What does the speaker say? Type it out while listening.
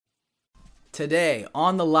Today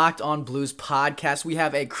on the Locked On Blues podcast, we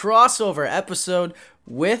have a crossover episode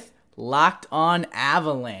with Locked On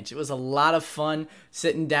Avalanche. It was a lot of fun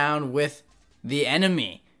sitting down with the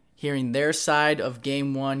enemy, hearing their side of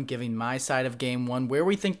Game 1, giving my side of Game 1, where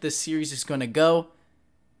we think this series is going to go,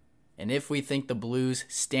 and if we think the Blues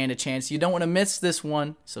stand a chance. You don't want to miss this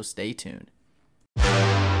one, so stay tuned.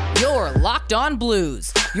 You're Locked On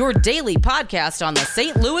Blues, your daily podcast on the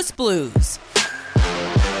St. Louis Blues.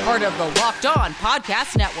 Part of the Locked On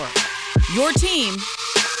Podcast Network, your team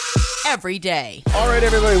every day. All right,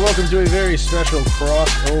 everybody, welcome to a very special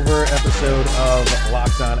crossover episode of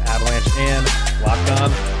Locked On Avalanche and Locked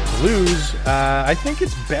On Blues. I think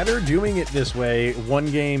it's better doing it this way, one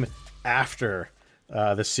game after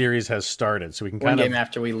the series has started, so we can One game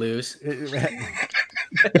after we lose.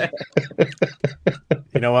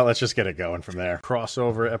 You know what? Let's just get it going from there.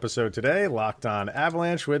 Crossover episode today, Locked On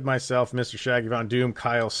Avalanche, with myself, Mr. Shaggy Von Doom,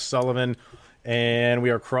 Kyle Sullivan, and we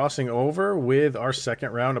are crossing over with our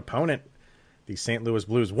second round opponent, the St. Louis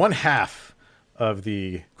Blues. One half of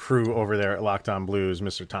the crew over there at Locked On Blues,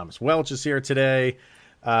 Mr. Thomas Welch, is here today.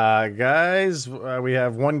 Guys, we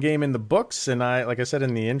have one game in the books, and like I said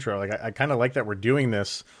in the intro, I kind of like that we're doing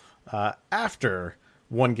this after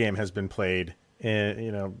one game has been played.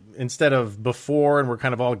 And, instead of before, and we're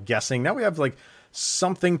kind of all guessing. Now we have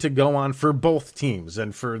something to go on for both teams,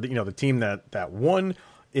 and for the team that won,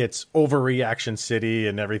 it's overreaction city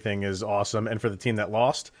and everything is awesome, and for the team that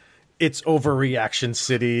lost, it's overreaction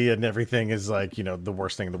city and everything is the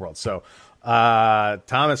worst thing in the world. So,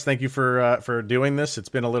 Thomas, thank you for doing this. It's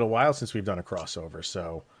been a little while since we've done a crossover,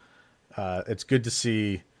 so it's good to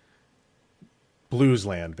see Blues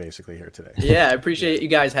land basically here today. Yeah, I appreciate you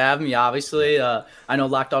guys having me. Obviously, I know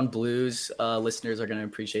Locked On Blues listeners are going to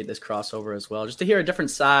appreciate this crossover as well, just to hear a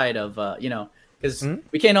different side of because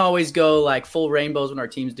we can't always go full rainbows when our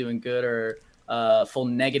team's doing good, or full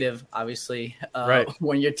negative, obviously, right,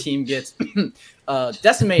 when your team gets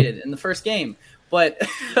decimated in the first game. But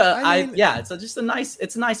it's a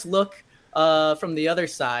nice look from the other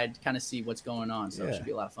side to kind of see what's going on. So it should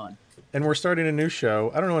be a lot of fun. And we're starting a new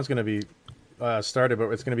show. I don't know when it's going to be started, but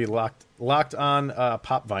it's going to be locked on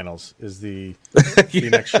Pop Vinyls is the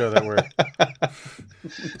next show that we're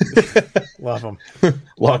love them.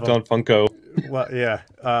 Locked on Funko. Well,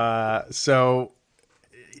 yeah. So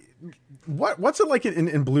what's it like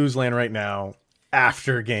in Blues land right now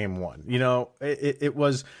after Game 1? It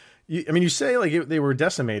was. You say they were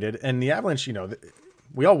decimated, and the Avalanche.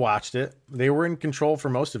 We all watched it. They were in control for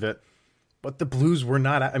most of it, but the Blues were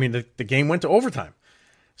not. The game went to overtime.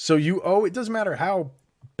 So it doesn't matter how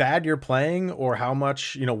bad you're playing or how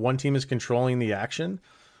much, one team is controlling the action.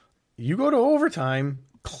 You go to overtime,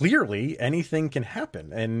 clearly anything can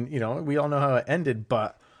happen. And, we all know how it ended,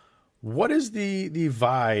 but what is the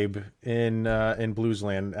vibe in Blues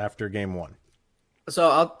land after Game 1?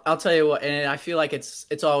 So I'll tell you what, and I feel like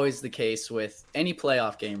it's always the case with any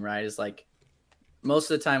playoff game, right? Is most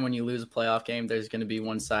of the time when you lose a playoff game, there's going to be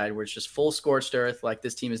one side where it's just full scorched earth, like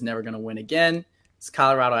this team is never going to win again. It's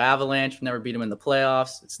Colorado Avalanche. Never beat them in the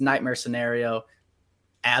playoffs. It's nightmare scenario.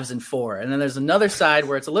 Avs in 4. And then there's another side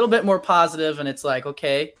where it's a little bit more positive, and it's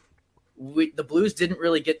okay, the Blues didn't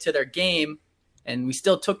really get to their game, and we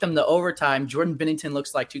still took them to overtime. Jordan Binnington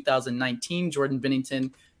looks like 2019 Jordan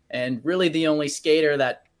Binnington, and really the only skater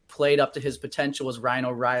that played up to his potential was Ryan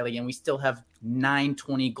O'Reilly, and we still have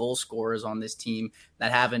 920 goal scorers on this team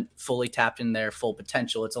that haven't fully tapped in their full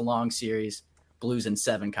potential. It's a long series. Blues in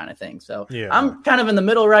 7 kind of thing. So yeah. I'm kind of in the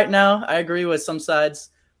middle right now. I agree with some sides,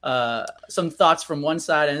 some thoughts from one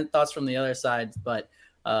side and thoughts from the other side. But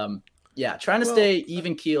trying to stay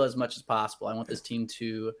even keel as much as possible. I want this team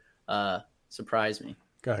to surprise me.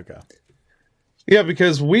 Go ahead, Kyle. Yeah,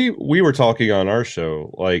 because we were talking on our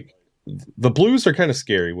show, the Blues are kind of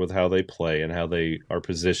scary with how they play and how they are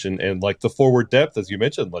positioned. And the forward depth, as you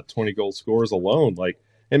mentioned, 20 goal scorers alone,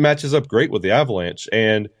 it matches up great with the Avalanche.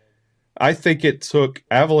 And I think it took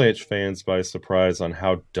Avalanche fans by surprise on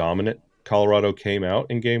how dominant Colorado came out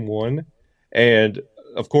in Game 1. And,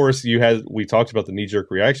 of course, we talked about the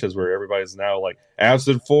knee-jerk reactions where everybody's now Avs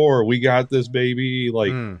in 4, we got this, baby.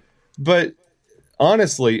 But,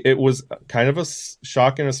 honestly, it was kind of a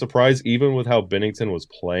shock and a surprise, even with how Binnington was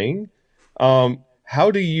playing.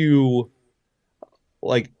 How do you,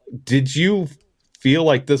 did you feel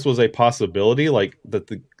like this was a possibility,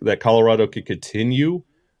 that Colorado could continue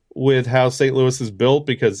with how St. Louis is built?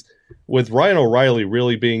 Because with Ryan O'Reilly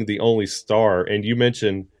really being the only star, and you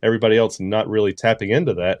mentioned everybody else not really tapping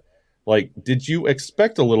into that, did you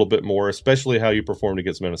expect a little bit more, especially how you performed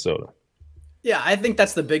against Minnesota? Yeah, I think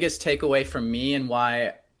that's the biggest takeaway from me, and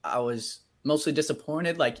why I was mostly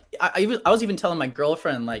disappointed. Like I was even telling my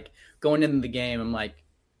girlfriend, like going into the game, I'm like,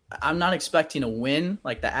 I'm not expecting a win.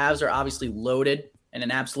 Like the Avs are obviously loaded and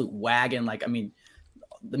an absolute wagon. Like, I mean,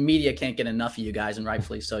 the media can't get enough of you guys, and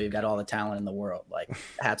rightfully so. You've got all the talent in the world. Like,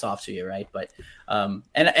 hats off to you, right? But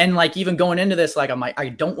and like even going into this, like I'm like, I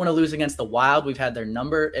don't want to lose against the Wild. We've had their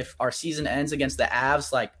number. If our season ends against the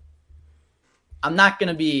Avs, like I'm not going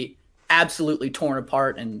to be absolutely torn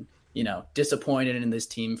apart and disappointed in this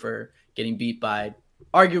team for getting beat by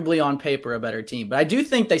arguably on paper a better team. But I do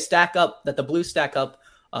think they stack up. That the Blues stack up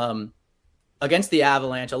against the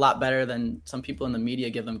Avalanche a lot better than some people in the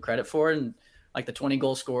media give them credit for, and like the 20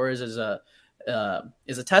 goal scorers is a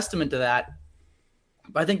testament to that.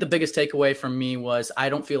 But I think the biggest takeaway from me was I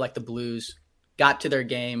don't feel like the Blues got to their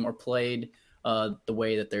game or played the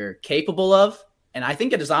way that they're capable of. And I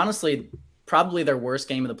think it is honestly probably their worst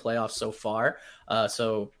game of the playoffs so far.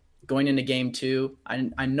 So going into game 2,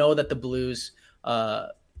 I know that the Blues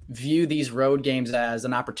view these road games as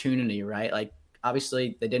an opportunity, right? Like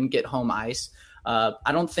obviously they didn't get home ice.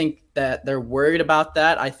 I don't think that they're worried about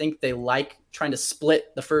that. I think they like trying to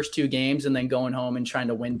split the first 2 games and then going home and trying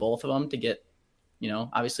to win both of them to get,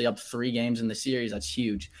 obviously up 3 games in the series. That's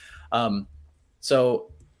huge.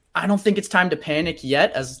 So I don't think it's time to panic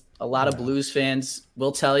yet, as a lot of Blues fans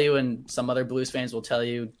will tell you, and some other Blues fans will tell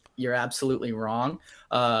you you're absolutely wrong.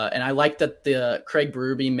 And I like that the Craig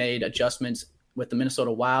Berube made adjustments with the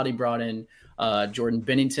Minnesota Wild. He brought in Jordan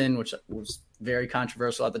Binnington, which was very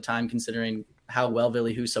controversial at the time, considering how well Ville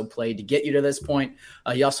Husso played to get you to this point.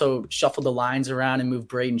 He also shuffled the lines around and moved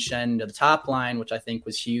Braden Shen to the top line, which I think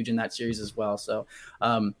was huge in that series as well. So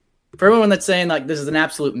for everyone that's saying like this is an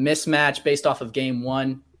absolute mismatch based off of game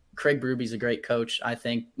 1, Craig Berube's a great coach. I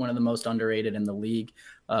think one of the most underrated in the league.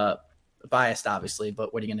 Biased, obviously,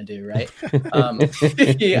 but what are you going to do, right?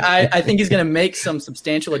 I think he's going to make some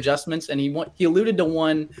substantial adjustments, and he alluded to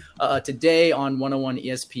one today on 101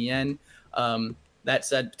 ESPN that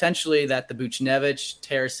said potentially that the Buchnevich,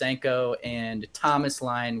 Tarasenko, and Thomas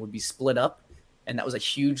line would be split up, and that was a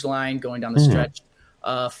huge line going down the stretch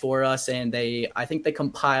for us. And I think they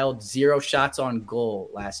compiled 0 shots on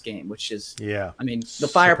goal last game, which is, I mean, the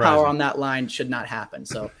firepower surprising on that line should not happen.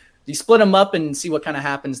 So you split them up and see what kind of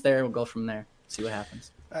happens there. We'll go from there, see what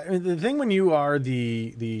happens. I mean, the thing when you are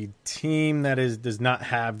the team that does not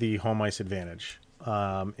have the home ice advantage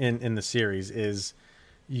in the series is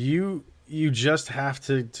you just have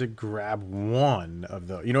to grab one of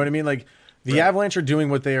those. You know what I mean? Like the Avalanche are doing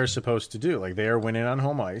what they are supposed to do. Like they are winning on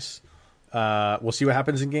home ice. We'll see what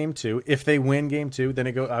happens in game 2. If they win game 2, then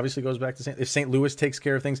it obviously goes back to if St. Louis takes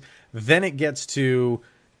care of things, then it gets to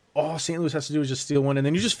all St. Louis has to do is just steal one, and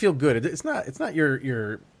then you just feel good. It's not it's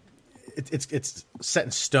set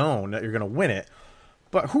in stone that you're going to win it.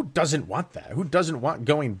 But who doesn't want that? Who doesn't want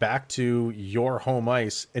going back to your home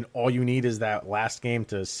ice and all you need is that last game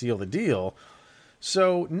to seal the deal?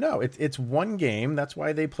 So no, it's one game. That's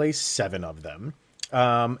why they play 7 of them.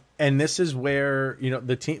 And this is where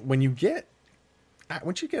the team once you get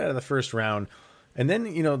out of the first round, and then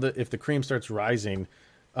if the cream starts rising,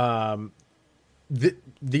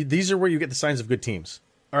 these are where you get the signs of good teams.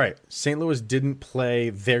 All right, St. Louis didn't play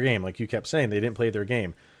their game, like you kept saying. They didn't play their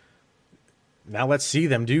game. Now let's see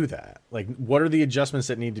them do that. Like, what are the adjustments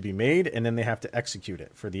that need to be made, and then they have to execute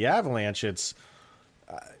it. For the Avalanche, it's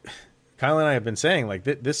Kyle and I have been saying like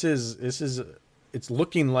this is it's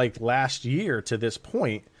looking like last year to this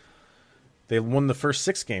point. They won the first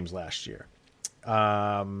 6 games last year.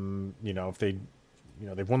 If they've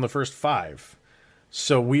won the first 5.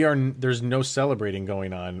 So there's no celebrating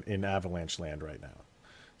going on in Avalanche land right now.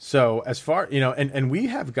 So as far, and we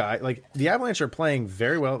have guys like the Avalanche are playing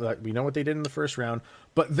very well. We know what they did in the first round,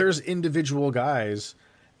 but there's individual guys,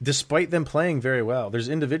 despite them playing very well, there's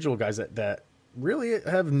individual guys that really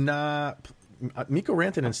have not. Mikko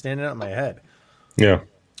Rantanen standing out in my head. Yeah.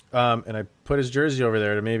 And I put his jersey over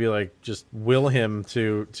there to maybe like just will him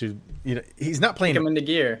to he's not playing him into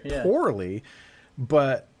gear poorly,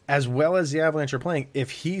 but as well as the Avalanche are playing, if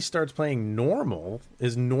he starts playing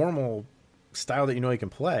his normal style that he can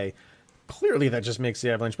play, clearly that just makes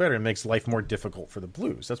the Avalanche better and makes life more difficult for the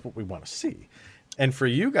Blues. That's what we want to see. And for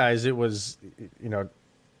you guys, it was,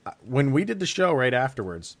 when we did the show right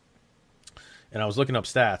afterwards, and I was looking up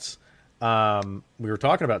stats, we were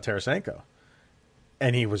talking about Tarasenko,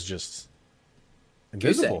 and he was just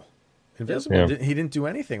invisible. Yeah. He didn't do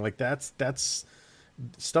anything. Like that's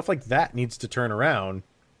stuff like that needs to turn around.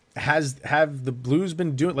 Have the Blues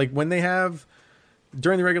been doing, like when they have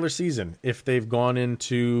during the regular season, if they've gone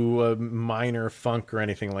into a minor funk or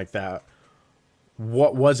anything like that,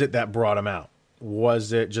 what was it that brought them out?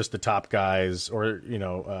 Was it just the top guys, or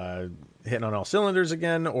hitting on all cylinders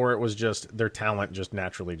again, or it was just their talent just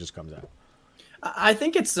naturally just comes out? I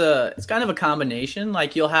think it's kind of a combination.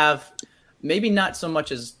 Like you'll have maybe not so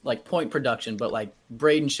much as like point production, but like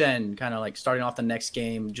Braden Shen kind of like starting off the next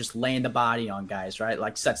game, just laying the body on guys, right?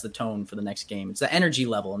 Like sets the tone for the next game. It's the energy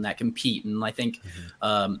level and that compete. And I think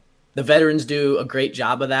the veterans do a great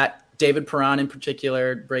job of that. David Perron in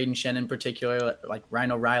particular, Braden Shen in particular, like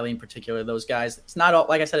Ryan O'Reilly in particular, those guys. It's not all,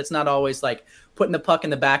 like I said, it's not always like putting the puck in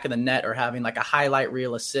the back of the net or having like a highlight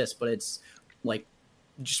reel assist, but it's like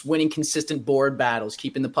just winning consistent board battles,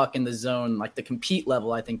 keeping the puck in the zone. Like the compete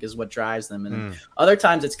level, I think, is what drives them. And other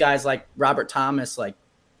times it's guys like Robert Thomas, like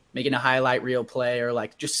making a highlight reel play or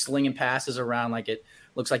like just slinging passes around like it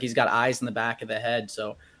looks like he's got eyes in the back of the head.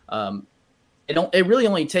 So it really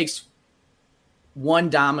only takes one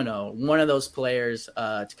domino, one of those players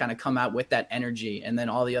to kind of come out with that energy, and then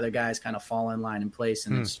all the other guys kind of fall in line in place,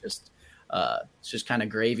 and it's just kind of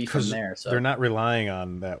gravy from there. So they're not relying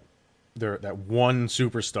on that one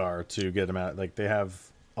superstar to get them out. Like they have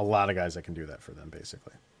a lot of guys that can do that for them,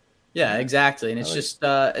 basically. Yeah, exactly. And it's just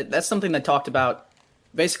that's something that talked about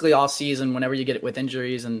basically all season. Whenever you get it with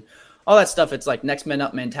injuries and all that stuff, it's like next man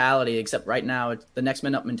up mentality. Except right now, the next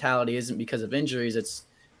man up mentality isn't because of injuries. It's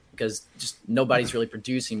because just nobody's really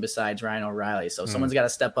producing besides Ryan O'Reilly. So someone's got to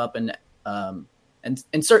step up and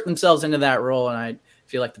insert themselves into that role. And I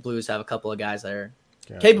feel like the Blues have a couple of guys that are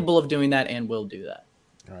capable of doing that and will do that.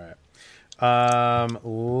 All right.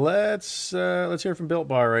 Let's hear from Built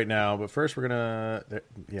Bar right now. But first, we're gonna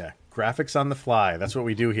graphics on the fly. That's what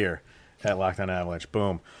we do here at Locked On Avalanche.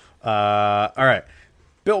 Boom. All right,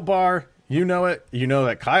 Built Bar. You know it. You know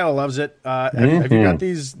that Kyle loves it. Have you got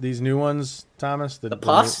these new ones, Thomas? The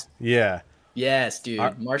puffs? Yeah. Yes, dude.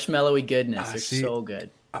 Marshmallowy goodness. They're so good.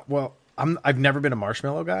 Well, I've never been a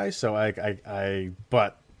marshmallow guy, so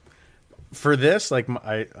but for this, like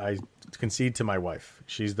I concede to my wife.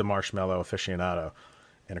 She's the marshmallow aficionado,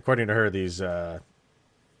 and according to her, these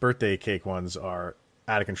birthday cake ones are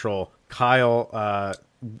out of control. Kyle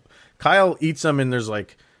eats them, and there's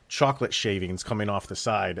like chocolate shavings coming off the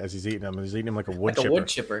side as he's eating them. He's eating them like a wood chipper. A wood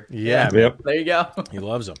chipper. Yeah. Yep. There you go. He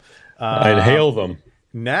loves them. I inhale them.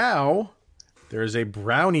 Now there's a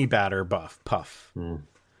brownie batter puff.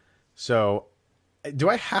 So do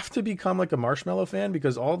I have to become like a marshmallow fan?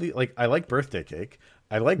 Because I like birthday cake.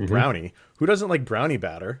 I like brownie. Who doesn't like brownie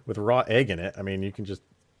batter with raw egg in it? I mean, you can just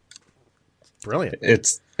brilliant.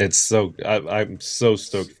 It's so I'm so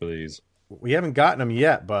stoked for these. We haven't gotten them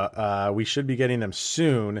yet, but we should be getting them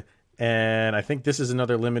soon. And I think this is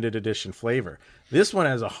another limited edition flavor. This one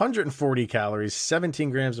has 140 calories, 17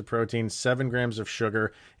 grams of protein, 7 grams of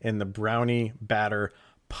sugar in the brownie batter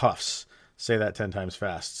puffs. Say that 10 times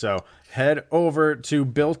fast. So head over to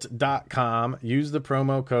built.com, use the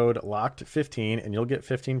promo code LOCKED15, and you'll get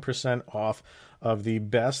 15% off of the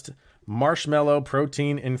best marshmallow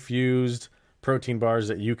protein-infused protein bars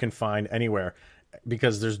that you can find anywhere,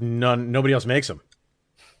 because there's nobody else makes them.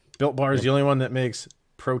 Built Bar is the only one that makes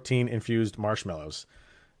protein-infused marshmallows.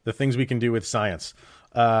 The things we can do with science.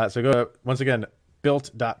 So go, once again,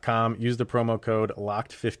 built.com, use the promo code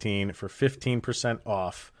LOCKED15 for 15%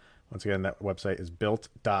 off. Once again, that website is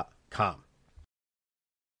built.com.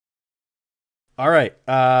 All right,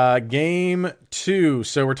 game 2.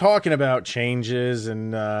 So we're talking about changes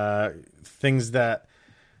and things that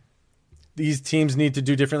these teams need to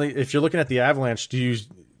do differently. If you're looking at the Avalanche,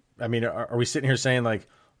 are we sitting here saying like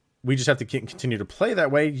we just have to continue to play that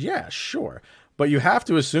way? Yeah, sure. But you have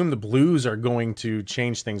to assume the Blues are going to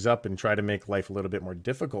change things up and try to make life a little bit more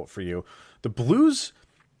difficult for you. The Blues,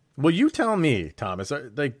 well, you tell me, Thomas,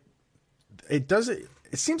 it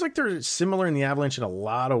seems like they're similar in the Avalanche in a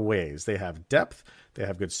lot of ways. They have depth, they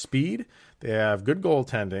have good speed, they have good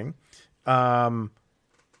goaltending,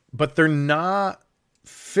 but they're not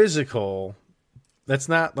physical. That's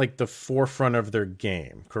not like the forefront of their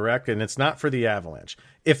game, correct? And it's not for the Avalanche.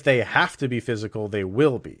 If they have to be physical, they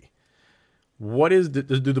will be. Do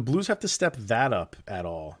the Blues have to step that up at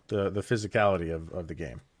all, the physicality of the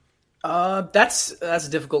game? That's a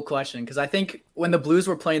difficult question, because I think when the Blues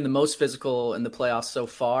were playing the most physical in the playoffs so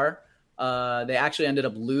far, they actually ended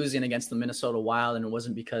up losing against the Minnesota Wild, and it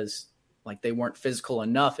wasn't because like they weren't physical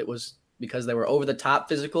enough. It was because they were over the top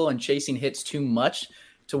physical and chasing hits too much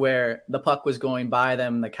to where the puck was going by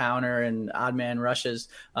them, the counter and odd man rushes.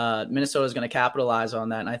 Minnesota is going to capitalize on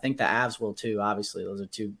that, and I think the Avs will too. Obviously, those are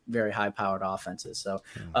two very high-powered offenses. So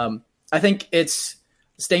I think it's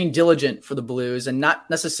staying diligent for the Blues and not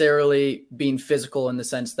necessarily being physical in the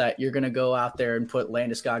sense that you're going to go out there and put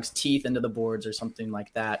Landeskog's teeth into the boards or something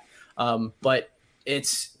like that. But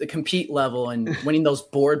it's the compete level and winning those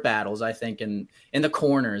board battles, I think, in the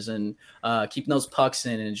corners and keeping those pucks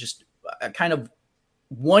in and just kind of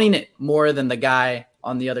wanting it more than the guy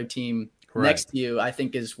on the other team next to you, I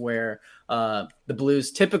think is where the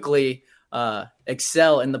Blues typically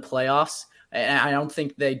excel in the playoffs. And I don't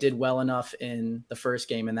think they did well enough in the first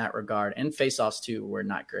game in that regard. And faceoffs, too, were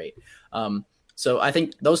not great. So I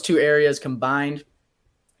think those two areas combined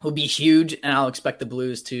will be huge, and I'll expect the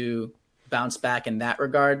Blues to bounce back in that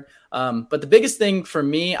regard. But the biggest thing for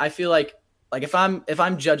me, I feel like if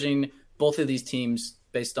I'm judging both of these teams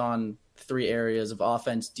based on 3 areas of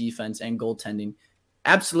offense, defense, and goaltending,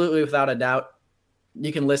 absolutely, without a doubt,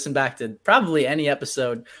 you can listen back to probably any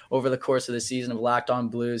episode over the course of the season of Locked On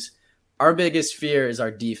Blues. Our biggest fear is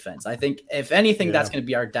our defense. I think, if anything, that's going to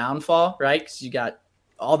be our downfall, right? Because you got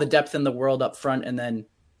all the depth in the world up front, and then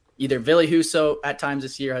either Ville Husso at times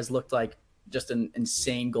this year has looked like just an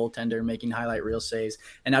insane goaltender making highlight reel saves,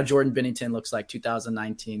 and now Jordan Binnington looks like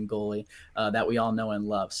 2019 goalie that we all know and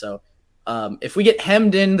love. So if we get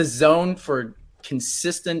hemmed in the zone for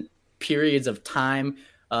consistent periods of time,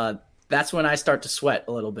 that's when I start to sweat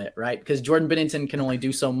a little bit, right? Because Jordan Binnington can only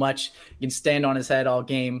do so much. He can stand on his head all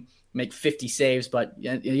game, make 50 saves, but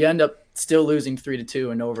you end up still losing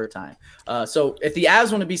 3-2 in overtime. So if the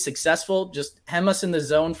Avs want to be successful, just hem us in the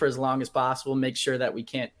zone for as long as possible, make sure that we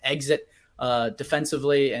can't exit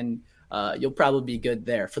defensively, and you'll probably be good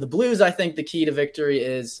there. For the Blues, I think the key to victory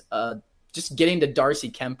is just getting to Darcy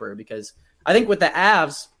Kemper, because I think with the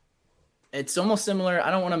Avs, it's almost similar. I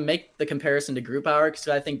don't want to make the comparison to Grubauer, because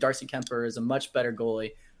I think Darcy Kemper is a much better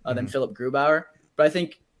goalie than Philip Grubauer, but I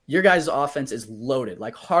think your guys' offense is loaded,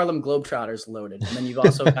 like Harlem Globetrotters loaded. And then you've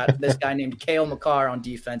also got this guy named Cale Makar on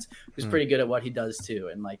defense, who's pretty good at what he does too.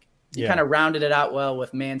 And like you kind of rounded it out well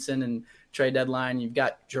with Manson and trade deadline. You've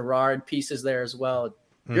got Gerard pieces there as well.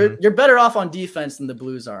 You're better off on defense than the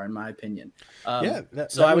Blues are, in my opinion.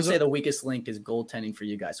 So I would say the weakest link is goaltending for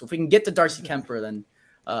you guys. So if we can get to Darcy Kemper, then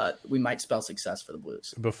we might spell success for the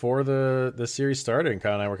Blues. Before the series started, and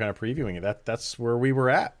Kyle and I were kind of previewing it, that's where we were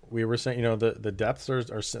at. We were saying, the depths are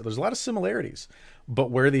there's a lot of similarities,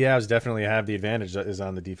 but where the Avs definitely have the advantage is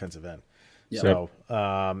on the defensive end. Yep. So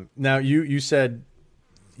now you said,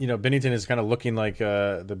 Binnington is kind of looking like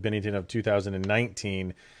the Binnington of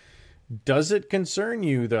 2019. Does it concern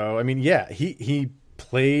you though? I mean, he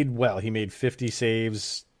played well. He made 50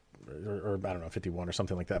 saves, or I don't know, 51 or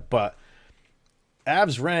something like that, but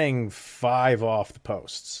Avs rang 5 off the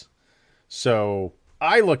posts. So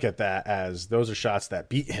I look at that as those are shots that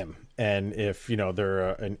beat him. And if, they're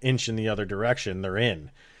an inch in the other direction, they're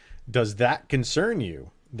in. Does that concern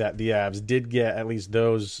you that the Avs did get at least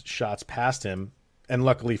those shots past him? And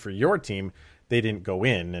luckily for your team, they didn't go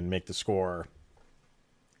in and make the score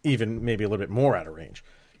even maybe a little bit more out of range.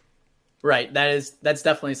 Right. That's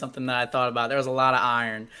definitely something that I thought about. There was a lot of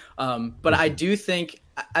iron. But I do think,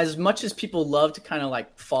 as much as people love to kind of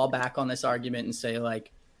like fall back on this argument and say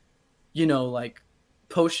like,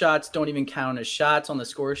 post shots don't even count as shots on the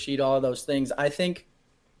score sheet, all of those things. I think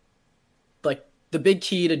like the big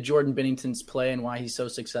key to Jordan Binnington's play and why he's so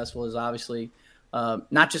successful is obviously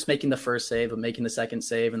not just making the first save, but making the second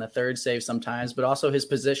save and the third save sometimes, but also his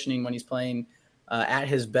positioning when he's playing at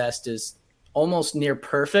his best is almost near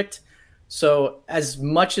perfect. So as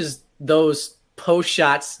much as those post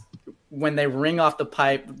shots, when they ring off the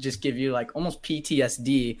pipe, just give you like almost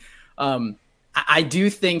PTSD. I do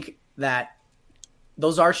think that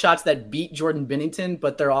those are shots that beat Jordan Binnington,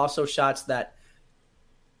 but they're also shots that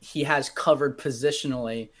he has covered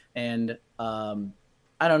positionally. And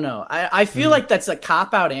I don't know. I feel like that's a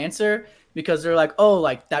cop-out answer, because they're like, oh,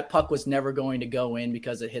 like that puck was never going to go in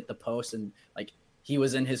because it hit the post and like he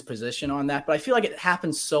was in his position on that. But I feel like it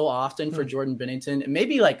happens so often for Jordan Binnington. And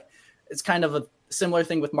maybe like it's kind of a similar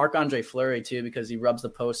thing with Marc-Andre Fleury too, because he rubs the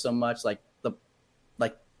post so much. Like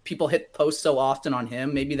people hit posts so often on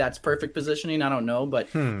him. Maybe that's perfect positioning. I don't know, but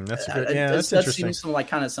that's a good, that's interesting. Seems some like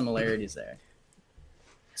kind of similarities there.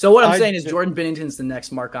 So what I'm saying is Jordan Binnington's the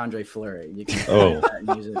next Marc-Andre Fleury. You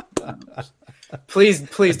can use it.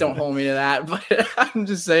 Please don't hold me to that. But I'm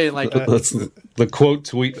just saying, like, that's the quote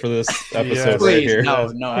tweet for this episode right here.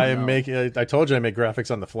 No. I told you I make graphics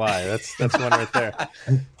on the fly. That's one right there.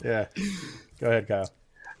 Yeah. Go ahead, Kyle.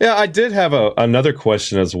 Yeah, I did have another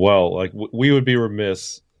question as well. Like, we would be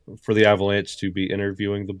remiss for the Avalanche to be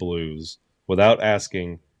interviewing the Blues without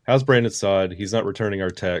asking, how's Brandon Saad? He's not returning our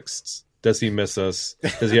texts. Does he miss us?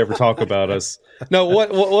 Does he ever talk about us? No,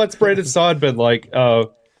 what's Brandon Saad been like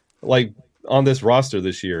on this roster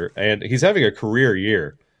this year? And he's having a career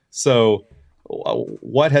year. So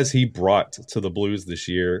what has he brought to the Blues this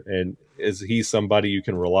year? And is he somebody you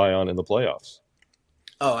can rely on in the playoffs?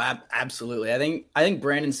 Oh, absolutely. I think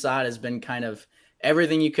Brandon Saad has been kind of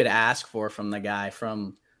everything you could ask for from the guy,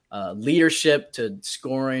 from leadership to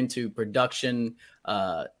scoring to production,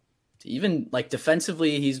 to even like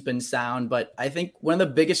defensively, he's been sound. But I think one of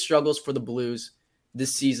the biggest struggles for the Blues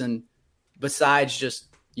this season, besides just,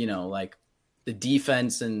 like the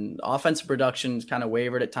defense and offensive production kind of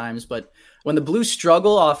wavered at times. But when the Blues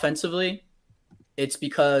struggle offensively, it's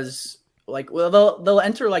because they'll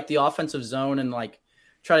enter like the offensive zone and like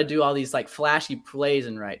try to do all these like flashy plays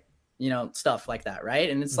and stuff like that. Right.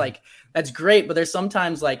 And it's like, that's great. But there's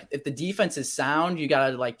sometimes like if the defense is sound, you got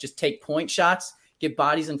to like just take point shots, get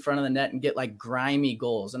bodies in front of the net and get like grimy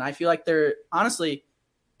goals. And I feel like they're honestly,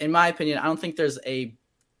 in my opinion, I don't think there's a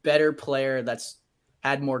better player that's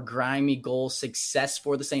had more grimy goal success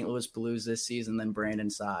for the St. Louis Blues this season than Brandon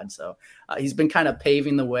Saad. So he's been kind of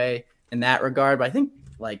paving the way in that regard. But I think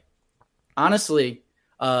like, honestly,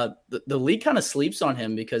 the league kind of sleeps on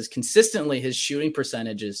him because consistently his shooting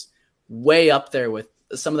percentage is way up there with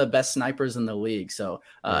some of the best snipers in the league. So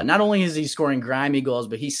not only is he scoring grimy goals,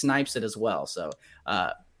 but he snipes it as well. So,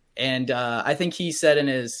 I think he said in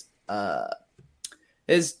his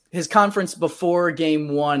conference before game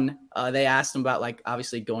one, they asked him about like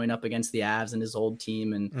obviously going up against the Avs and his old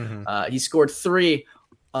team. And he scored 3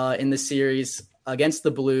 in the series against the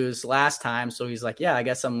Blues last time. So he's like, yeah, I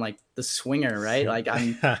guess I'm like the swinger, right? Like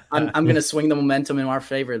I'm going to swing the momentum in our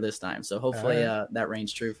favor this time. So hopefully that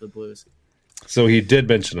reigns true for the Blues. So he did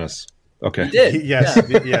mention us. Okay. He did. Yes.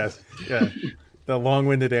 Yes. Yeah. The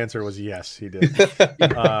long-winded answer was yes, he did.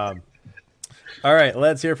 All right,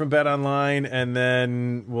 let's hear from Bet Online, and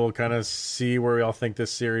then we'll kind of see where we all think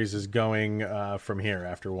this series is going from here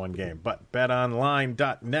after one game. But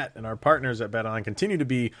betonline.net and our partners at BetOnline continue to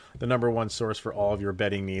be the #1 source for all of your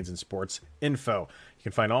betting needs and sports info. You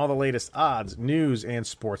can find all the latest odds, news, and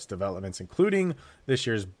sports developments, including this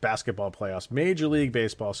year's basketball playoffs, Major League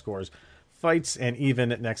Baseball scores, fights, and even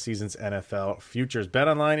next season's NFL futures.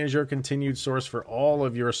 BetOnline is your continued source for all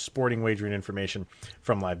of your sporting wagering information,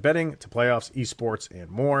 from live betting to playoffs, esports, and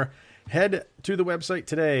more. Head to the website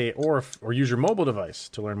today or use your mobile device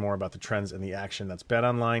to learn more about the trends and the action. That's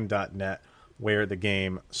betonline.net, where the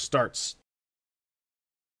game starts.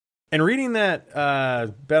 And reading that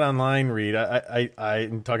BetOnline read,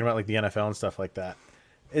 I'm talking about like the NFL and stuff like that.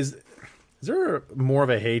 Is there more of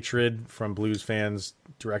a hatred from Blues fans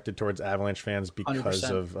directed towards Avalanche fans because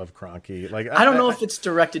 100%. of Kroenke? Like, I don't know if it's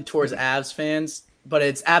directed towards Avs fans, but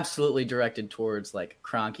it's absolutely directed towards like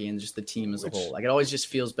Kroenke and just the team as a whole. Like it always just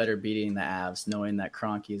feels better beating the Avs knowing that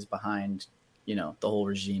Kroenke is behind, the whole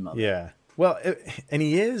regime of it. Yeah. Well, and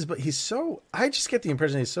he is, but I just get the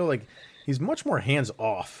impression he's much more hands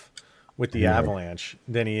off with the Avalanche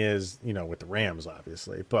than he is, with the Rams,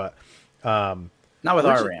 obviously. But, not with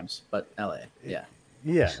our Rams, but LA. Yeah.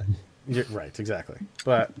 Yeah. Right. Exactly.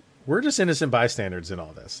 But we're just innocent bystanders in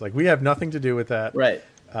all this. Like we have nothing to do with that. Right.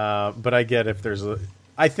 But I get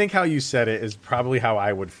I think how you said it is probably how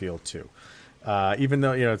I would feel too. Even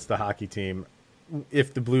though, it's the hockey team,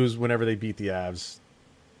 if the Blues, whenever they beat the Avs,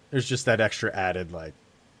 there's just that extra added, like,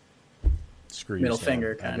 screw you. Middle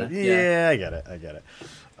finger kind of. Yeah, I get it.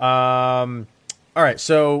 All right.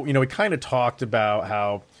 So, we kind of talked about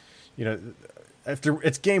how, after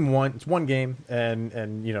it's game one, it's one game, and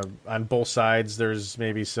on both sides, there's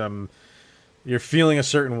maybe you're feeling a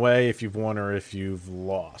certain way if you've won or if you've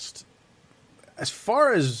lost. As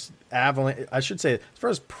far as Avalanche, I should say, as far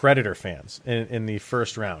as Predator fans in the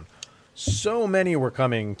first round, so many were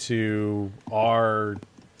coming to our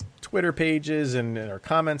Twitter pages and our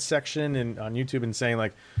comments section and on YouTube and saying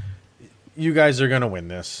like, you guys are going to win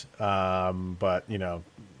this. But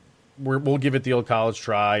we'll give it the old college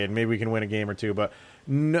try and maybe we can win a game or two, but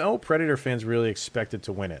no Predator fans really expected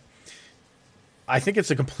to win it. I think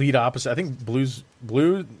it's a complete opposite. I think Blues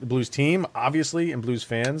team, obviously, and Blues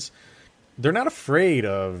fans, they're not afraid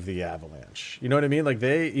of the Avalanche. You know what I mean? Like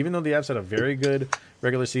even though the Avs had a very good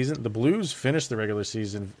regular season, the Blues finished the regular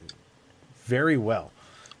season very well.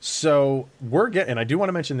 So and I do want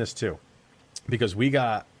to mention this too, because we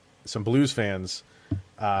got some Blues fans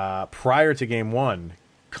prior to game one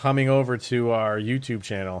coming over to our YouTube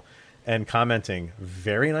channel and commenting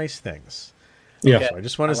very nice things. Yeah. So I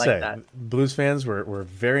just want to say, that. Blues fans were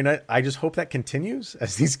very nice. I just hope that continues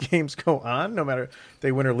as these games go on, no matter if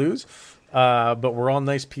they win or lose. But we're all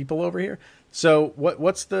nice people over here. So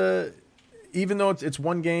what's even though it's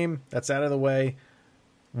one game that's out of the way,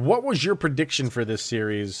 what was your prediction for this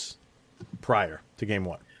series prior to game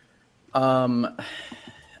one?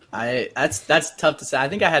 That's tough to say. I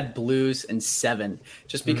think I had Blues in 7,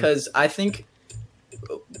 just because I think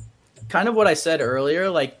kind of what I said earlier,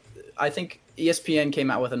 like I think ESPN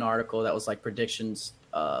came out with an article that was like predictions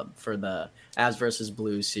for the Avs versus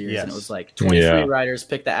Blues series, and it was like 23 writers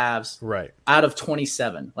picked the Avs right out of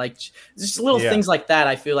 27. Like just little things like that.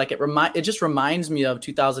 I feel like it just reminds me of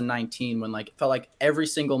 2019 when like it felt like every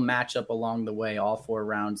single matchup along the way, all 4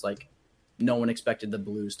 rounds, like no one expected the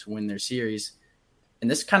Blues to win their series,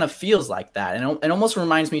 and this kind of feels like that. And it almost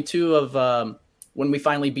reminds me too of when we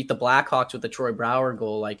finally beat the Blackhawks with the Troy Brouwer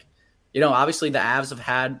goal. Like, you know, obviously the Avs have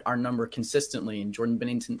had our number consistently and Jordan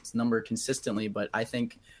Binnington's number consistently, but I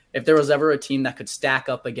think if there was ever a team that could stack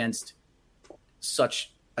up against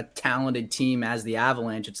such a talented team as the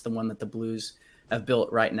Avalanche, it's the one that the Blues have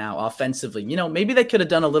built right now offensively. You know, maybe they could have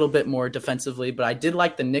done a little bit more defensively, but I did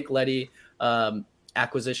like the Nick Leddy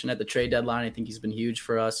acquisition at the trade deadline. I think he's been huge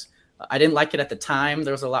for us. I didn't like it at the time.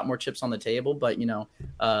 There was a lot more chips on the table, but, you know,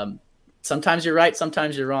 sometimes you're right,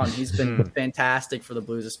 sometimes you're wrong. He's been fantastic for the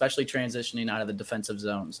Blues, especially transitioning out of the defensive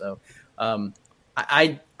zone. So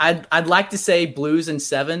I'd like to say Blues in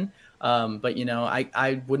 7, but, you know,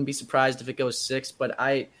 I wouldn't be surprised if it goes 6. But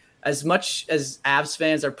as much as Avs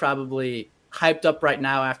fans are probably hyped up right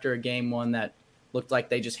now after a game 1 that looked like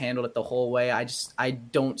they just handled it the whole way, I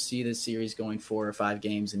don't see this series going 4 or 5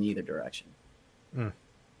 games in either direction.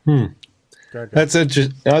 That's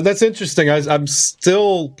interesting. I'm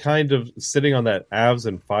still kind of sitting on that Avs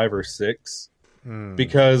in 5 or 6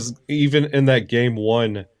 because even in that game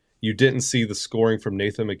 1, you didn't see the scoring from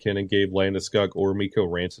Nathan McKinnon, Gabe Landeskog, or Mikko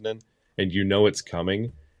Rantanen, and you know it's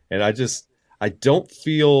coming. And I don't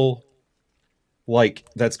feel like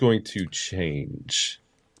that's going to change.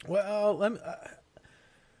 Well,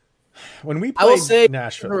 when we I will played say,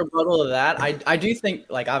 Nashville, in rebuttal to that, I do think,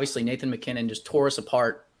 like, obviously Nathan McKinnon just tore us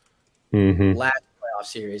apart last playoff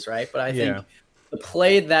series, right? But I think the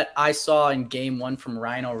play that I saw in game 1 from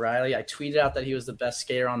Ryan O'Reilly, I tweeted out that he was the best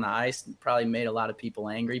skater on the ice and probably made a lot of people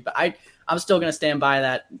angry. But I'm still going to stand by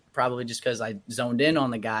that, probably just because I zoned in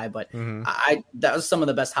on the guy. But that was some of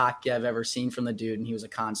the best hockey I've ever seen from the dude, and he was a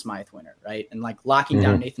Conn Smythe winner, right? And like locking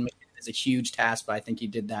down Nathan McKinnon is a huge task, but I think he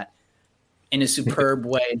did that in a superb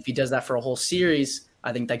way. And if he does that for a whole series,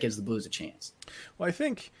 I think that gives the Blues a chance. Well, I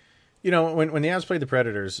think, you know, when the Avs played the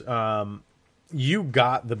Predators, you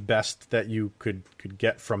got the best that you could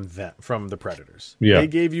get from the Predators. Yeah. They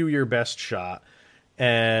gave you your best shot,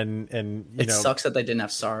 and it sucks that they didn't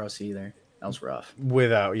have Saros either. That was rough.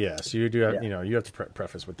 Without, yes, you do have, you know, you have to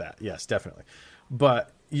preface with that. Yes, definitely.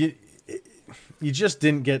 But you just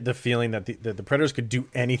didn't get the feeling that the Predators could do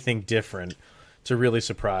anything different to really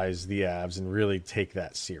surprise the Avs and really take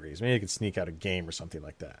that series. Maybe they could sneak out a game or something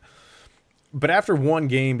like that. But after one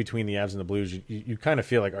game between the Avs and the Blues, you kind of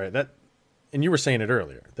feel like, all right, that, and you were saying it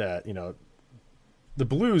earlier, that, you know, the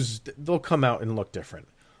Blues, they'll come out and look different.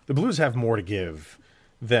 The Blues have more to give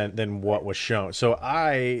than what was shown. So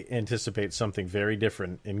I anticipate something very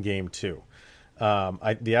different in game 2. The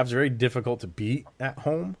Avs are very difficult to beat at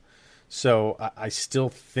home. So I still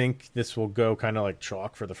think this will go kind of like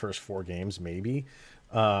chalk for the first 4 games, maybe.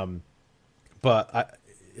 But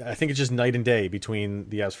I think it's just night and day between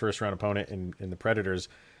the Avs' first-round opponent and the Predators,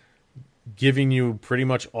 giving you pretty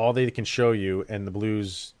much all they can show you, and the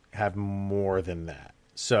Blues have more than that.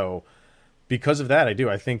 So because of that,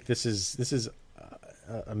 I think this is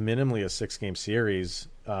a minimally a 6-game series.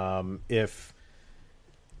 If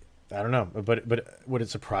I don't know, but would it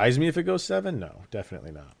surprise me if it goes 7? No,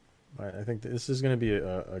 definitely not. I think this is going to be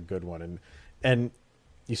a good one, and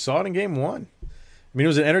you saw it in game 1. I mean, it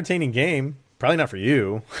was an entertaining game. Probably not for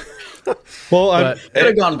you. Well, it could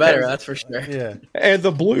have gone better, that's for sure. Yeah. And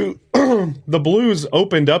the Blues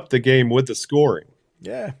opened up the game with the scoring.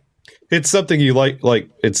 Yeah. It's something you like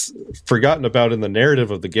it's forgotten about in the narrative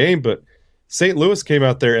of the game, but St. Louis came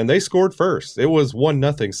out there and they scored first. It was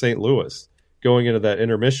 1-0 St. Louis going into that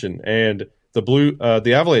intermission, and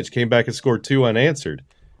the Avalanche came back and scored 2 unanswered.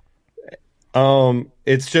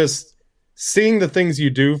 It's just seeing the things you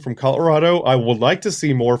do from Colorado. I would like to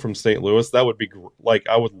see more from St. Louis. That would be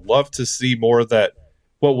I would love to see more of that,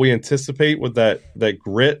 what we anticipate with that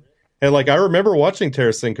grit. And I remember watching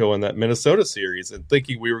Tarasenko in that Minnesota series and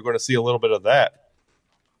thinking we were going to see a little bit of that.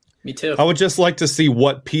 Me too. I would just like to see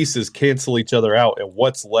what pieces cancel each other out and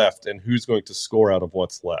what's left and who's going to score out of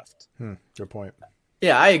what's left. Good point.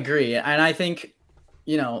 Yeah, I agree. And I think,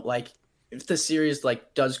 if the series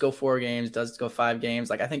does go 4 games, does go 5 games,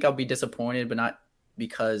 I think I'll be disappointed, but not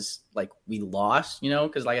because we lost,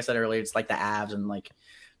 because like I said earlier, it's like the Avs and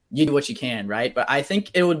you do what you can, right? But I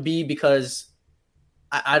think it would be because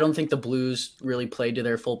I don't think the Blues really played to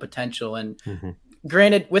their full potential. And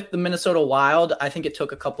granted, with the Minnesota Wild, I think it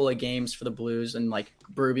took a couple of games for the Blues and like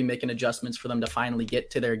Berube making adjustments for them to finally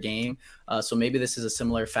get to their game. So maybe this is a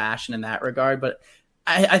similar fashion in that regard. But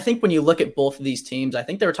I think when you look at both of these teams, I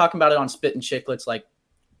think they were talking about it on Spit and Chicklets. Like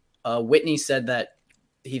Whitney said that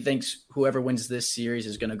he thinks whoever wins this series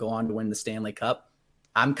is going to go on to win the Stanley Cup.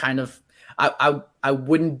 I'm kind of I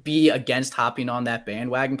wouldn't be against hopping on that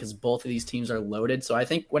bandwagon because both of these teams are loaded. So I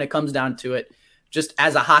think when it comes down to it, just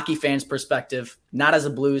as a hockey fan's perspective, not as a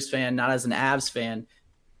Blues fan, not as an Avs fan,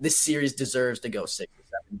 this series deserves to go 6 or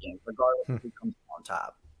 7 games, regardless of who comes on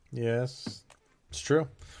top. Yes, it's true.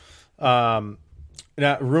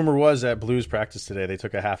 Now, rumor was at Blues practice today, they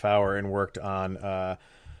took a half hour and worked on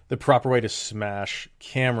the proper way to smash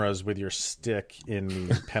cameras with your stick in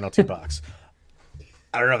the penalty box.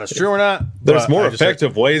 I don't know if that's true or not. There's more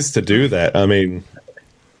effective ways to do that. I mean,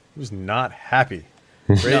 he was not happy.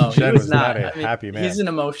 No, he was not. Happy man. He's an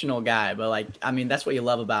emotional guy, but like, I mean, that's what you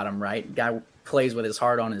love about him, right? Guy plays with his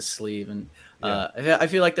heart on his sleeve, and I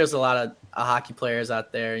feel like there's a lot of hockey players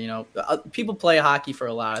out there. You know, people play hockey for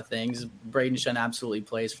a lot of things. Braden Shen absolutely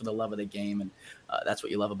plays for the love of the game, and that's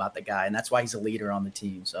what you love about the guy, and that's why he's a leader on the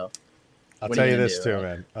team. So, I'll tell you this too,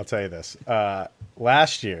 man. I'll tell you this.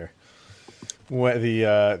 Last year, when the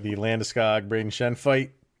Landeskog Braden Shen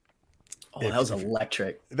fight. Oh, that was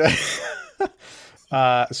electric.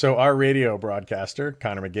 So our radio broadcaster,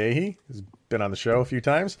 Connor McGahey, has been on the show a few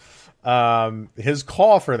times. His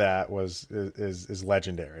call for that is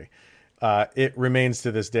legendary. It remains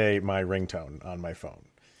to this day my ringtone on my phone.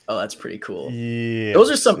 Oh, that's pretty cool. Yeah, those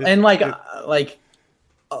are some, and like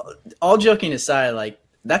all joking aside, like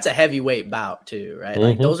that's a heavyweight bout too, right?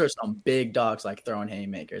 Like those are some big dogs, like throwing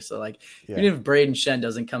haymakers. So like even if Braden Shen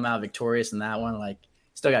doesn't come out victorious in that one, like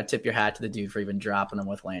still got to tip your hat to the dude for even dropping him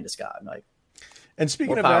with Landeskog. Like. And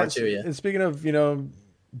speaking of that, and speaking of, you know,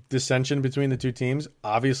 dissension between the two teams,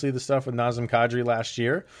 obviously the stuff with Nazem Kadri last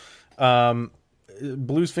year,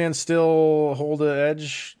 Blues fans still hold an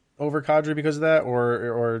edge over Kadri because of that,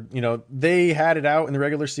 or you know, they had it out in the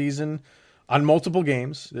regular season on multiple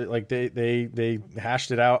games, like they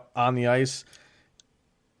hashed it out on the ice.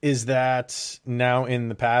 Is that now in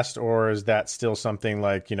the past, or is that still something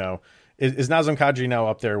like, you know, is Nazem Kadri now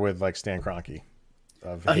up there with like Stan Kroenke?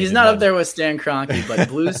 He's not up there with Stan Kroenke, but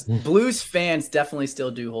Blues fans definitely still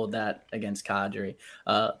do hold that against Kadri.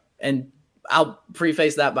 And I'll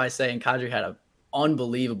preface that by saying Kadri had an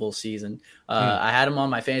unbelievable season. I had him on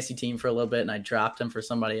my fantasy team for a little bit, and I dropped him for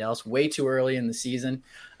somebody else way too early in the season.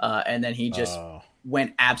 And then he just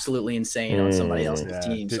went absolutely insane on somebody else's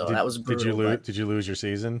team. So that was brutal. Did you lose your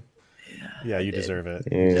season? Yeah, you deserve it.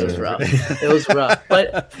 It was rough. It was rough.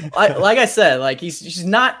 But like I said, like he's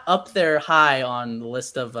not up there high on the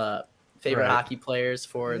list of favorite hockey players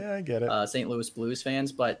for I get it. St. Louis Blues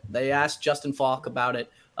fans. But they asked Justin Falk about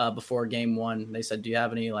it before Game 1. They said, "Do you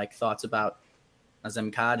have any like thoughts about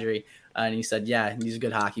Nazem Kadri?" And he said, "Yeah, he's a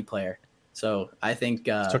good hockey player." So I think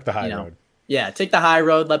took the high road. Yeah, take the high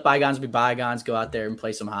road. Let bygones be bygones. Go out there and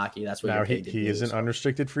play some hockey. That's what now he is an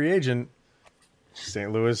unrestricted free agent.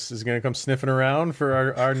 St. Louis is going to come sniffing around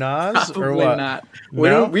for our Nas, Probably or what? Not.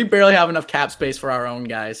 No? We barely have enough cap space for our own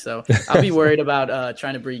guys, so I'll be worried about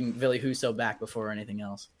trying to bring Ville Husso back before anything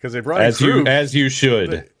else. Because they brought in Krug, as you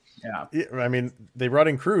should. Yeah, I mean they brought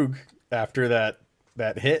in Krug after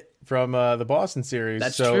that hit from the Boston series.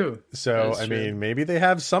 That's true. So I mean maybe they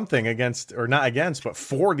have something against, or not against, but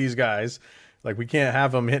for these guys. Like we can't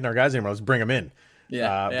have them hitting our guys anymore. Let's bring them in.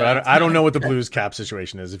 But I don't know what the Blues cap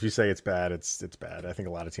situation is. If you say it's bad, it's bad. I think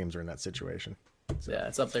a lot of teams are in that situation. So. Yeah,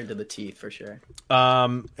 it's up there to the teeth for sure.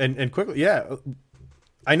 And quickly,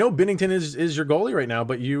 I know Binnington is your goalie right now,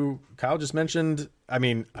 but Kyle just mentioned. I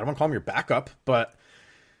mean, I don't want to call him your backup, but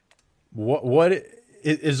what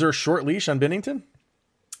is there a short leash on Binnington?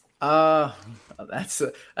 That's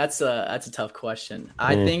a tough question.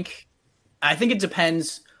 I think it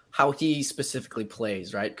depends how he specifically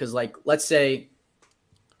plays, right? Because like let's say.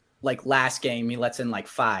 Like last game, he lets in like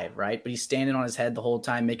 5, right? But he's standing on his head the whole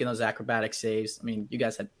time, making those acrobatic saves. I mean, you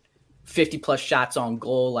guys had 50 plus shots on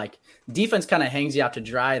goal. Like defense kind of hangs you out to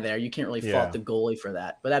dry there. You can't really fault the goalie for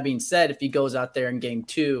that. But that being said, if he goes out there in game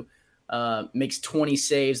 2, makes 20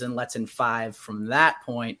 saves and lets in 5 from that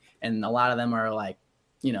point, and a lot of them are like,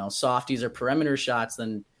 you know, softies or perimeter shots,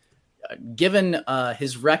 then given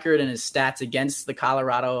his record and his stats against the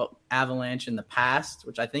Colorado Avalanche in the past,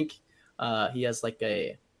 which I think he has like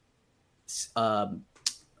a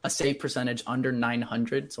save percentage under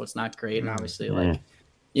 900, so it's not great. And obviously, like,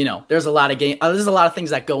 you know, there's a lot of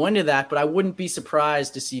things that go into that, but I wouldn't be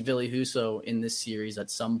surprised to see Ville Husso in this series at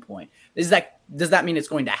some point. Does that mean it's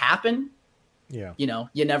going to happen? Yeah.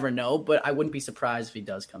 You never know, but I wouldn't be surprised if he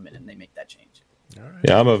does come in and they make that change. All right.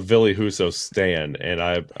 Yeah, I'm a Ville Husso stan, and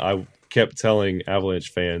I kept telling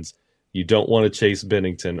Avalanche fans, you don't want to chase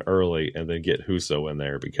Bennington early and then get Husso in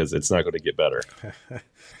there because it's not going to get better.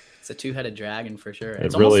 It's a two-headed dragon for sure.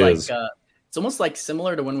 It really is. It's almost like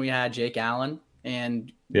similar to when we had Jake Allen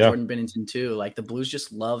and Yeah. Jordan Binnington too. Like the Blues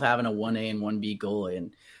just love having a 1A and 1B goalie,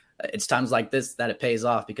 and it's times like this that it pays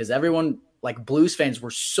off because everyone, like Blues fans,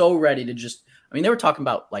 were so ready to just. I mean, they were talking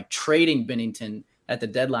about like trading Binnington at the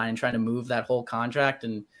deadline and trying to move that whole contract,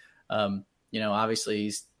 and obviously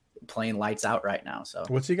he's playing lights out right now. So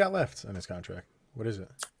What's he got left on his contract? What is it?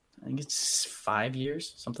 I think it's 5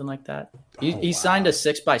 years, something like that. Oh, He signed a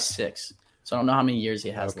 6x6, so I don't know how many years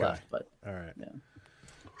he has Okay. left, but All right.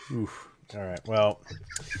 yeah. Oof. All right. Well,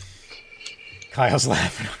 Kyle's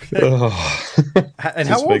laughing. Oh, And Just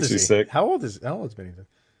how old makes is me he? sick. How old is Bennington?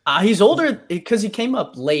 He's older because he came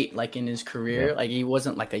up late, like in his career. Like he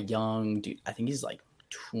wasn't like a young dude. I think he's like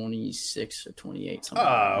 26 or 28. Something Oh,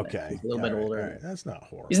 like that. okay. He's a little bit All right, older. all right. That's not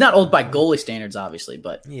horrible. He's not old by goalie standards, obviously,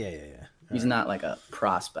 but Yeah. he's not like a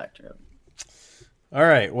prospect. All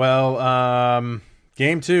right. Well,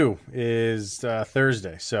 game 2 is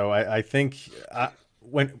Thursday. So I think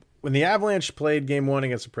when the Avalanche played game 1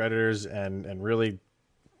 against the Predators and really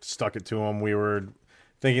stuck it to them, we were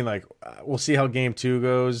thinking like, we'll see how game 2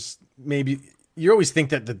 goes. Maybe you always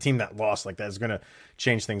think that the team that lost like that is going to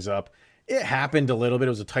change things up. It happened a little bit. It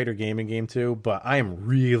was a tighter game in game 2, but I am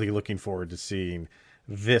really looking forward to seeing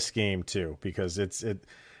this game 2 because it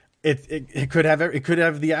could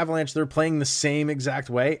have the Avalanche. They're playing the same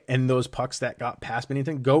exact way, and those pucks that got past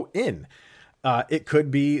Bennington go in. It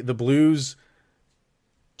could be the Blues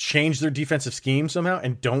change their defensive scheme somehow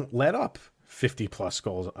and don't let up 50+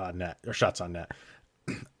 goals on net or shots on net.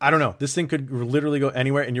 I don't know. This thing could literally go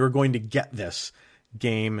anywhere, and you're going to get this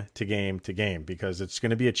game to game to game because it's going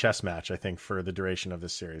to be a chess match, I think, for the duration of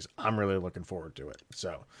this series. I'm really looking forward to it.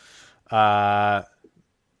 So, Thomas,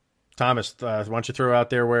 why don't you throw out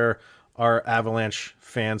there where our Avalanche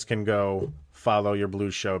fans can go follow your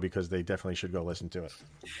Blues show because they definitely should go listen to it.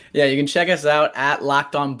 Yeah, you can check us out at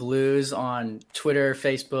Locked On Blues on Twitter,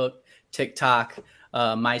 Facebook, TikTok,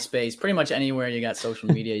 MySpace, pretty much anywhere you got social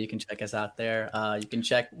media, you can check us out there. You can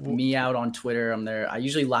check me out on Twitter. I'm there. I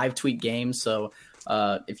usually live tweet games, so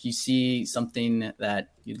if you see something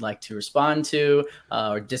that you'd like to respond to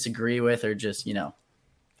or disagree with or just,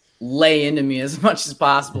 lay into me as much as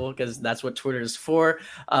possible because that's what Twitter is for,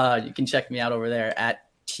 you can check me out over there at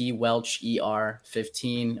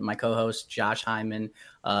TWelchER15. My co-host Josh Hyman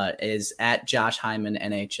is at Josh Hyman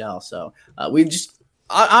NHL. So we just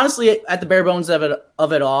honestly at the bare bones of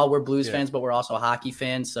it all, we're Blues fans, but we're also hockey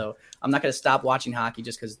fans. So I'm not going to stop watching hockey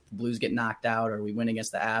just because the Blues get knocked out or we win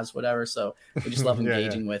against the Avs, whatever. So we just love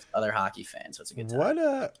engaging with other hockey fans. So it's a good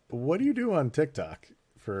time. What do you do on TikTok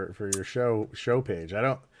for your show page?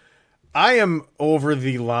 I am over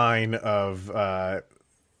the line of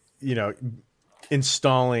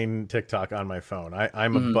installing TikTok on my phone.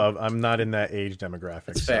 I'm above. I'm not in that age demographic.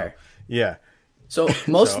 That's fair. Yeah. So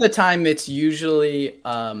most of the time it's usually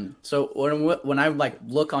so when I like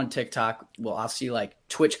look on TikTok, well, I'll see like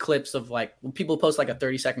Twitch clips of like when people post like a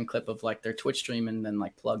 30-second clip of like their Twitch stream and then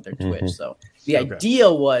like plug their Twitch. So the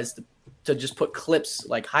idea was to just put clips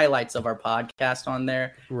like highlights of our podcast on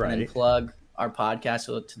there and then plug our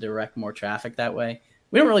podcast to direct more traffic that way.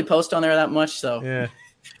 We don't really post on there that much, so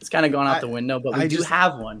it's kind of gone out the window, but we do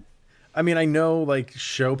have one. I mean, I know like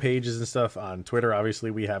show pages and stuff on Twitter.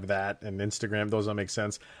 Obviously, we have that, and Instagram. Those don't make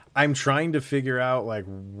sense. I'm trying to figure out like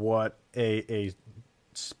what a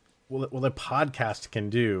podcast can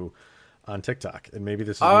do on TikTok, and maybe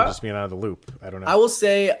this is me just being out of the loop. I don't know. I will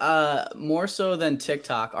say more so than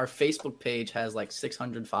TikTok, our Facebook page has like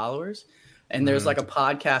 600 followers, and there's like a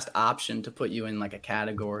podcast option to put you in like a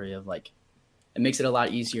category of like. It makes it a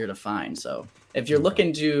lot easier to find. So if you're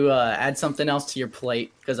looking to add something else to your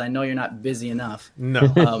plate, because I know you're not busy enough, no.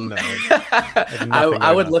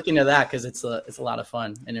 I would look into that because it's a lot of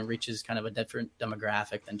fun and it reaches kind of a different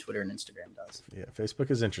demographic than Twitter and Instagram does. Yeah, Facebook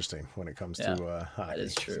is interesting when it comes to hockey. That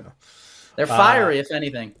is true. So. They're fiery, if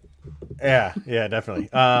anything. Yeah, definitely.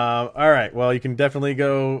 All right. Well, you can definitely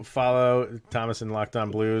go follow Thomas and Locked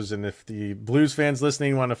On Blues. And if the Blues fans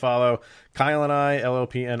listening want to follow Kyle and I,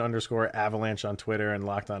 LOPN_Avalanche on Twitter and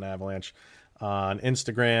Locked On Avalanche on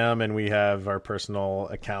Instagram. And we have our personal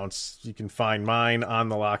accounts. You can find mine on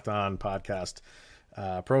the Locked On podcast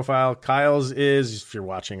profile. Kyle's is, if you're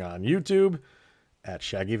watching on YouTube, at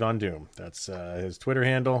Shaggy Von Doom. That's his Twitter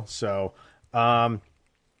handle. So,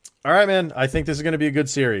 all right, man. I think this is going to be a good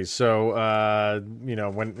series. So,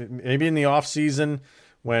 when maybe in the off season,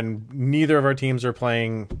 when neither of our teams are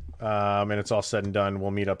playing, and it's all said and done,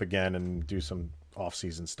 we'll meet up again and do some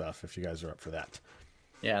off-season stuff if you guys are up for that.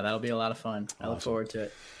 Yeah, that'll be a lot of fun. I look forward to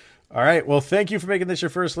it. All right. Well, thank you for making this your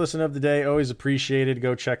first listen of the day. Always appreciated.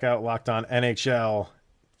 Go check out Locked On NHL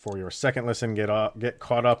for your second listen. Get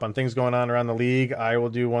caught up on things going on around the league. I will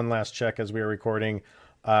do one last check as we are recording.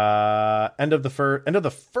 End of the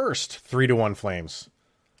first 3-1 Flames.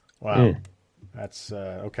 Wow. That's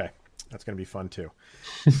okay. That's going to be fun too.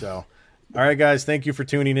 So, all right, guys, thank you for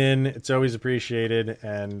tuning in. It's always appreciated.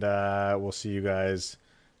 And we'll see you guys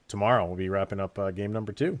tomorrow. We'll be wrapping up game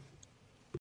number 2.